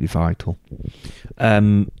absolutely vital.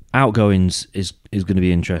 Outgoings is going to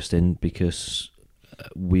be interesting because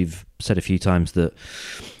we've said a few times that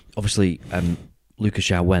obviously Lucas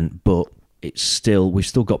Shaw went, but we've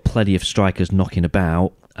still got plenty of strikers knocking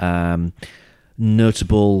about.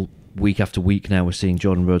 Notable week after week now, we're seeing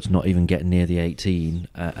Jordan Rhodes not even get near the 18,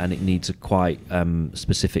 and it needs a quite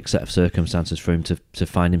specific set of circumstances for him to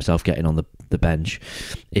find himself getting on the bench.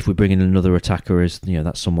 If we bring in another attacker,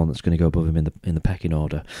 that's someone that's going to go above him in the pecking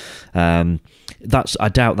order. I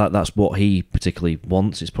doubt that's what he particularly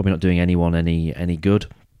wants. It's probably not doing anyone any good.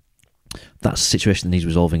 That's a situation that needs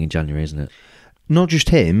resolving in January, isn't it? Not just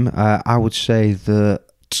him. I would say that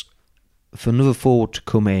for another forward to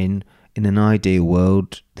come in an ideal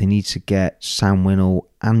world, they need to get Sam Winnall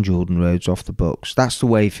and Jordan Rhodes off the books. That's the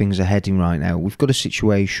way things are heading right now. We've got a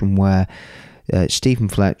situation where Stephen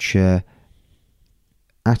Fletcher,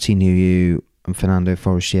 Ati Nuyu and Fernando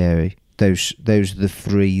Forestieri, those are the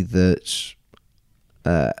 3 that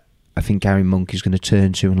I think Gary Monk is going to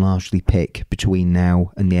turn to and largely pick between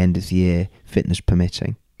now and the end of the year, fitness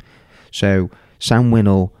permitting. So Sam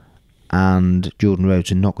Winnall and Jordan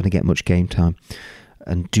Rhodes are not going to get much game time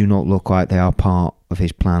and do not look like they are part of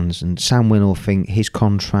his plans. And Sam Winnall, I think his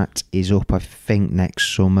contract is up, I think,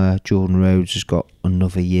 next summer. Jordan Rhodes has got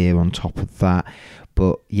another year on top of that.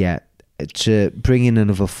 But yeah, to bring in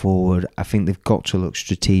another forward, I think they've got to look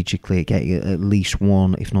strategically at getting at least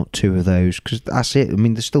 1, if not 2 of those, because that's it. I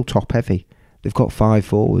mean, they're still top heavy. They've got 5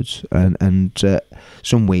 forwards, and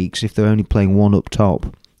some weeks, if they're only playing 1 up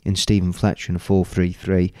top in Stephen Fletcher in a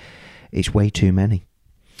 4-3-3, it's way too many.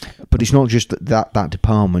 But it's not just that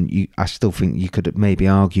department. I still think you could maybe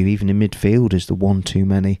argue even in midfield is the 1 too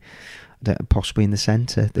many, possibly in the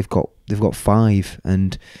centre. They've got 5,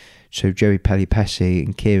 and so Joey Pelipesi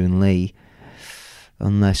and Kieran Lee,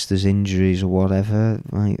 unless there's injuries or whatever,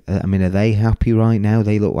 right? I mean, are they happy right now?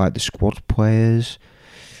 They look like the squad players.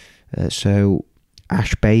 So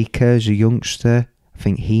Ash Baker is a youngster. I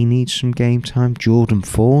think he needs some game time. Jordan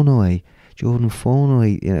Thornley,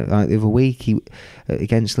 like the other week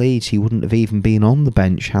against Leeds, he wouldn't have even been on the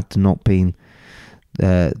bench had there not been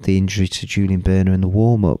the injury to Julian Burner in the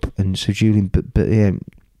warm-up. And so Jordan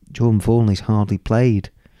Thornley's hardly played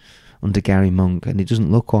under Gary Monk, and it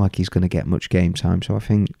doesn't look like he's going to get much game time. So I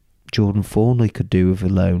think Jordan Thornley could do with a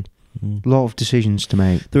loan. A lot of decisions to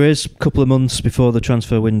make. There is a couple of months before the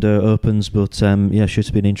transfer window opens, but sure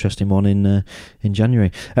to be an interesting one in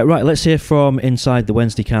January. Right, let's hear from inside the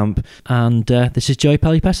Wednesday camp, and this is Joey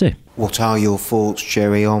Pelipesi. What are your thoughts,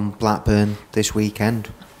 Joey, on Blackburn this weekend?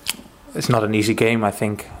 It's not an easy game, I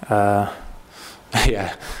think. I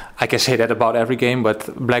can say that about every game,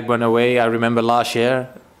 but Blackburn away, I remember last year,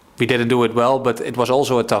 we didn't do it well, but it was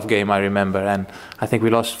also a tough game, I remember, and I think we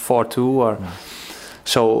lost 4-2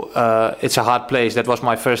 So it's a hard place. That was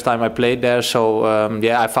my first time I played there. So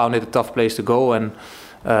I found it a tough place to go, and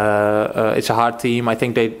it's a hard team. I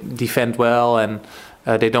think they defend well, and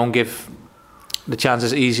they don't give the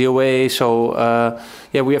chances easy away. So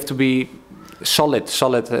we have to be solid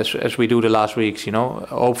as we do the last weeks.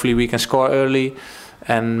 Hopefully we can score early,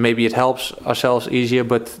 and maybe it helps ourselves easier.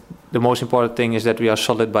 But the most important thing is that we are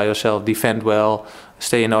solid by ourselves, defend well,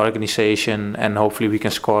 stay in the organisation, and hopefully we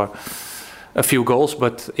can score a few goals.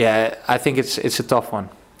 But I think it's a tough one,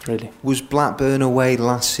 really. Was Blackburn away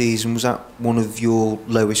last season, was that one of your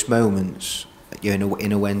lowest moments in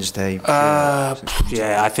a Wednesday?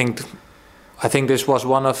 I think this was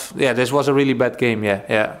this was a really bad game.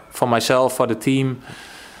 For myself, for the team.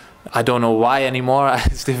 I don't know why anymore.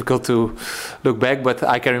 It's difficult to look back, but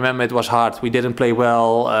I can remember it was hard. We didn't play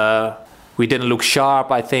well. We didn't look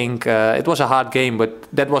sharp, I think. It was a hard game, but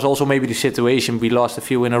that was also maybe the situation. We lost a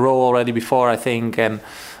few in a row already before, I think, and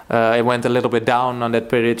it went a little bit down on that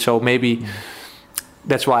period. So maybe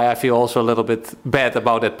that's why I feel also a little bit bad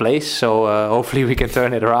about that place. So hopefully we can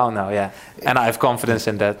turn it around now, and I have confidence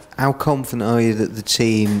in that. How confident are you that the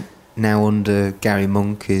team now under Gary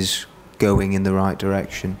Monk is going in the right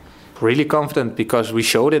direction? Really confident, because we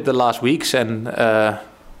showed it the last weeks, and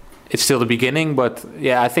it's still the beginning. But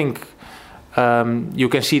yeah, I think you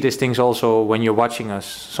can see these things also when you're watching us.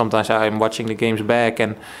 Sometimes I'm watching the games back,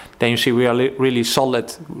 and then you see we are really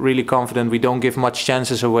solid, really confident. We don't give much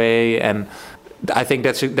chances away, and I think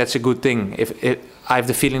that's a good thing. I have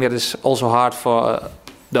the feeling that it's also hard for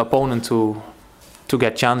the opponent to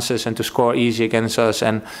get chances and to score easy against us.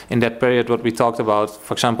 And in that period, what we talked about,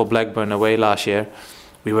 for example, Blackburn away last year,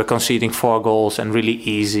 we were conceding 4 goals and really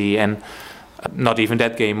easy, and not even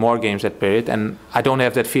that game, more games that period. And I don't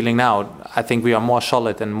have that feeling now. I think we are more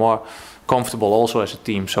solid and more comfortable also as a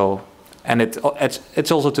team. So, and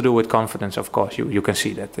it's also to do with confidence, of course. You can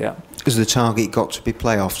see that, yeah. Has the target got to be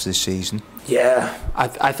playoffs this season? Yeah,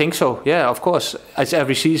 I think so. Yeah, of course. It's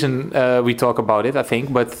every season we talk about it, I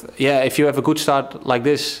think. But yeah, if you have a good start like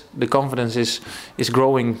this, the confidence is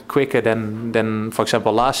growing quicker than for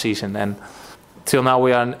example, last season. And till now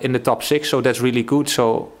we are in the top 6, so that's really good.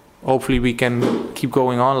 So hopefully we can keep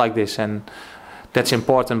going on like this, and that's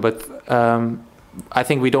important. But I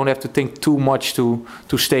think we don't have to think too much to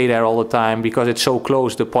stay there all the time, because it's so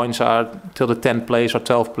close. The points are till the 10th place or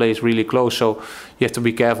 12th place really close, so you have to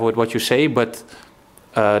be careful with what you say. But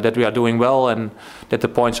that we are doing well, and that the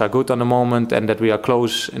points are good on the moment, and that we are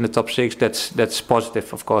close in the top 6, that's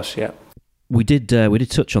positive, of course. Yeah. We did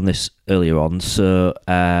touch on this earlier on. So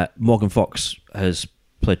Morgan Fox has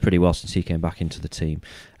played pretty well since he came back into the team.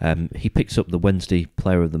 He picked up the Wednesday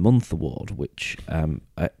Player of the Month award, which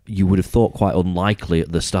you would have thought quite unlikely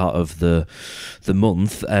at the start of the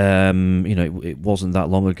month. It wasn't that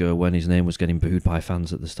long ago when his name was getting booed by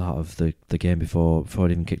fans at the start of the game before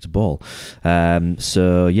he'd even kicked a ball.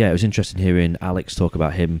 So yeah, it was interesting hearing Alex talk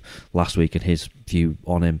about him last week and his view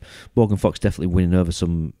on him. Morgan Fox definitely winning over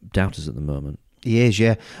some doubters at the moment. He is,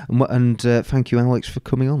 yeah. And thank you, Alex, for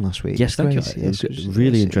coming on last week. Yes, thank you. It was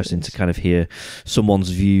really interesting to kind of hear someone's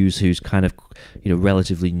views who's kind of,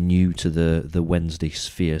 relatively new to the Wednesday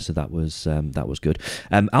sphere. So that was good.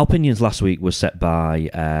 Our opinions last week was set by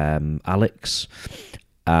Alex.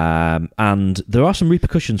 And there are some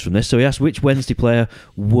repercussions from this. So he asked which Wednesday player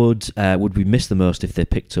would we miss the most if they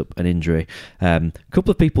picked up an injury. A couple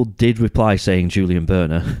of people did reply saying Julian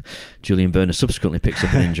Burner. Julian Burner subsequently picks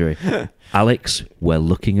up an injury. Alex, we're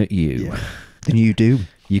looking at you. Yeah. And you do.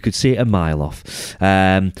 You could see it a mile off.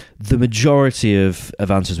 The majority of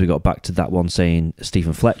answers we got back to that one saying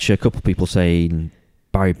Stephen Fletcher. A couple of people saying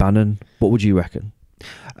Barry Bannon. What would you reckon?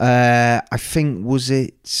 I think was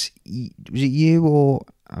it you or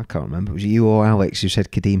I can't remember. Was it you or Alex who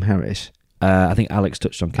said Kadeem Harris? I think Alex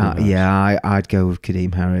touched on Kadeem Harris. Yeah, I'd go with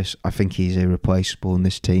Kadeem Harris. I think he's irreplaceable in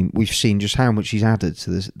this team. We've seen just how much he's added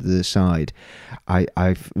to the side.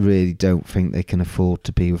 I really don't think they can afford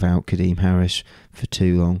to be without Kadeem Harris for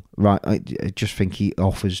too long. Right, I just think he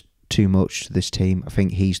offers too much to this team. I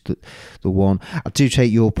think he's the one. I do take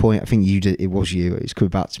your point. I think you did. It was you. It's coming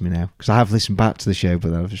back to me now because I have listened back to the show,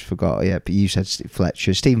 but I've just forgot. Yeah, but you said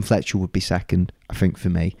Fletcher. Stephen Fletcher would be second, I think, for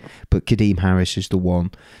me. But Kadeem Harris is the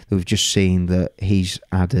one that we've just seen that he's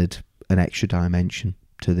added an extra dimension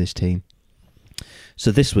to this team. So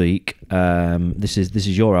this week, this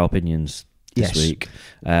is your opinions. This Yes. week,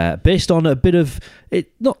 based on a bit of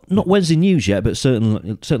it, not Wednesday news yet, but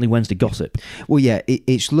certainly Wednesday gossip. Well, yeah,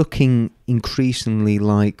 it's looking increasingly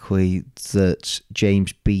likely that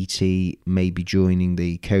James Beattie may be joining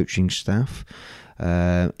the coaching staff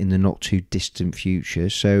in the not too distant future.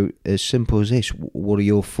 So, as simple as this, what are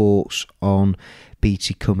your thoughts on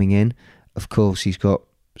Beattie coming in? Of course, he's got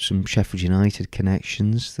some Sheffield United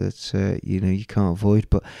connections that you can't avoid,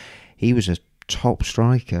 but he was a top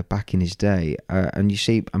striker back in his day, and you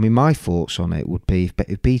see, I mean, my thoughts on it would be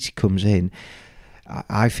if Beattie comes in,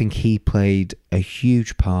 I think he played a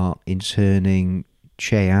huge part in turning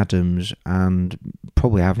Che Adams and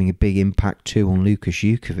probably having a big impact too on Lukas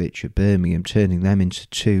Jukovic at Birmingham, turning them into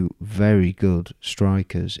two very good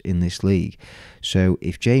strikers in this league. So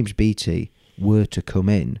if James Beattie were to come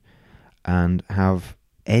in and have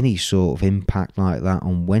any sort of impact like that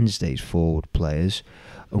on Wednesday's forward players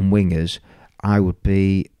and wingers, I would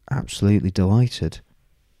be absolutely delighted.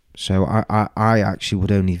 So I actually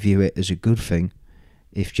would only view it as a good thing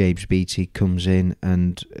if James Beattie comes in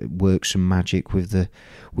and works some magic with the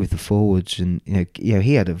forwards. And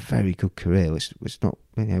he had a very good career.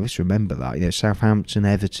 Let's remember that. Southampton,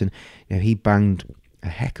 Everton. He banged a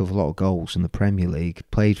heck of a lot of goals in the Premier League.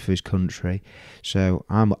 Played for his country. So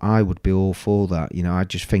I would be all for that. I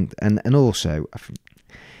just think, and also I think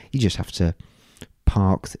you just have to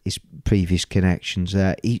park his previous connections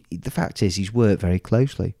there. The fact is, he's worked very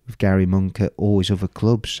closely with Gary Monk at all his other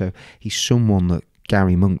clubs, so he's someone that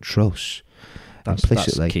Gary Monk trusts. That's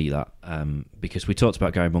key, because we talked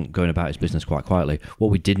about Gary Monk going about his business quite quietly. What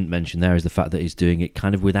we didn't mention there is the fact that he's doing it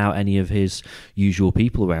kind of without any of his usual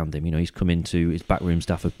people around him. You know, he's come into his backroom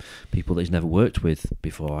staff of people that he's never worked with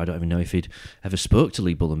before. I don't even know if he'd ever spoke to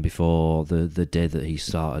Lee Bullen before the day that he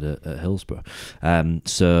started at Hillsborough.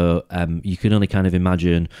 So you can only kind of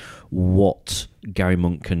imagine what Gary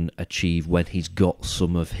Monk can achieve when he's got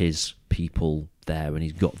some of his people there and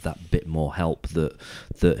he's got that bit more help that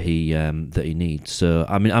he needs. So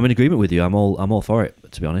I mean, I'm in agreement with you. I'm all for it,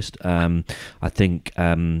 to be honest. I think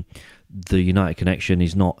the United connection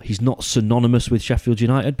he's not synonymous with Sheffield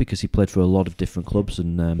United because he played for a lot of different clubs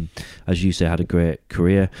and as you say had a great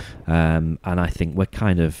career, and I think we're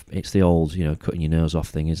kind of, it's the old, you know, cutting your nose off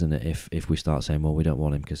thing, isn't it, if we start saying, well, we don't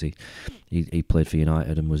want him because he played for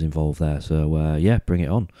United and was involved there. So yeah, bring it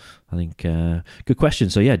on. I think good question.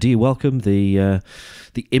 So yeah, do you welcome the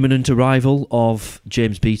imminent arrival of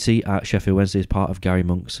James Beattie at Sheffield Wednesday as part of Gary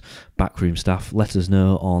Monk's backroom staff? Let us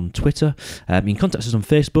know on Twitter. You can contact us on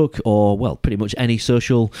Facebook or, well, pretty much any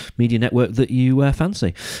social media network that you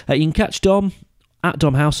fancy. You can catch Dom at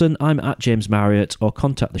Dom Howson. I'm at James Marriott, or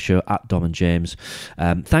contact the show at Dom and James.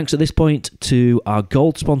 Thanks at this point to our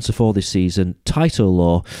gold sponsor for this season, Tyto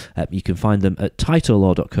Law. You can find them at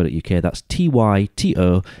tytolaw.co.uk. That's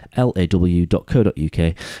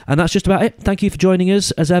tytolaw.co.uk. And that's just about it. Thank you for joining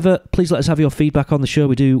us. As ever, please let us have your feedback on the show.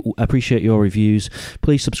 We do appreciate your reviews.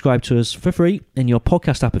 Please subscribe to us for free in your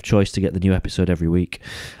podcast app of choice to get the new episode every week.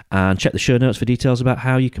 And check the show notes for details about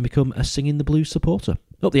how you can become a Singing the Blues supporter.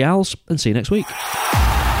 Up the Owls, and see you next week.